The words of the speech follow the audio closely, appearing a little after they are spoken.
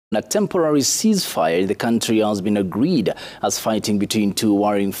A temporary ceasefire in the country has been agreed as fighting between two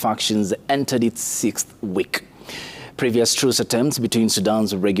warring factions entered its sixth week. Previous truce attempts between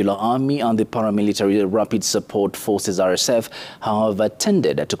Sudan's regular army and the paramilitary Rapid Support Forces RSF, however,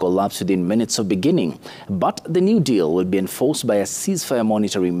 tended to collapse within minutes of beginning. But the new deal will be enforced by a ceasefire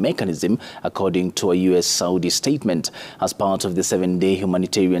monitoring mechanism, according to a US-Saudi statement. As part of the 7-day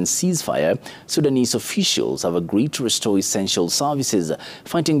humanitarian ceasefire, Sudanese officials have agreed to restore essential services.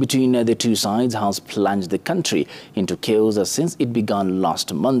 Fighting between the two sides has plunged the country into chaos since it began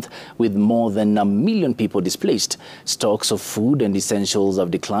last month, with more than 1 million people displaced. Stocks of food and essentials have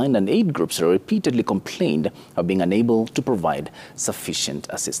declined, and aid groups have repeatedly complained of being unable to provide sufficient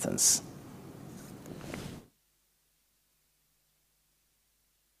assistance.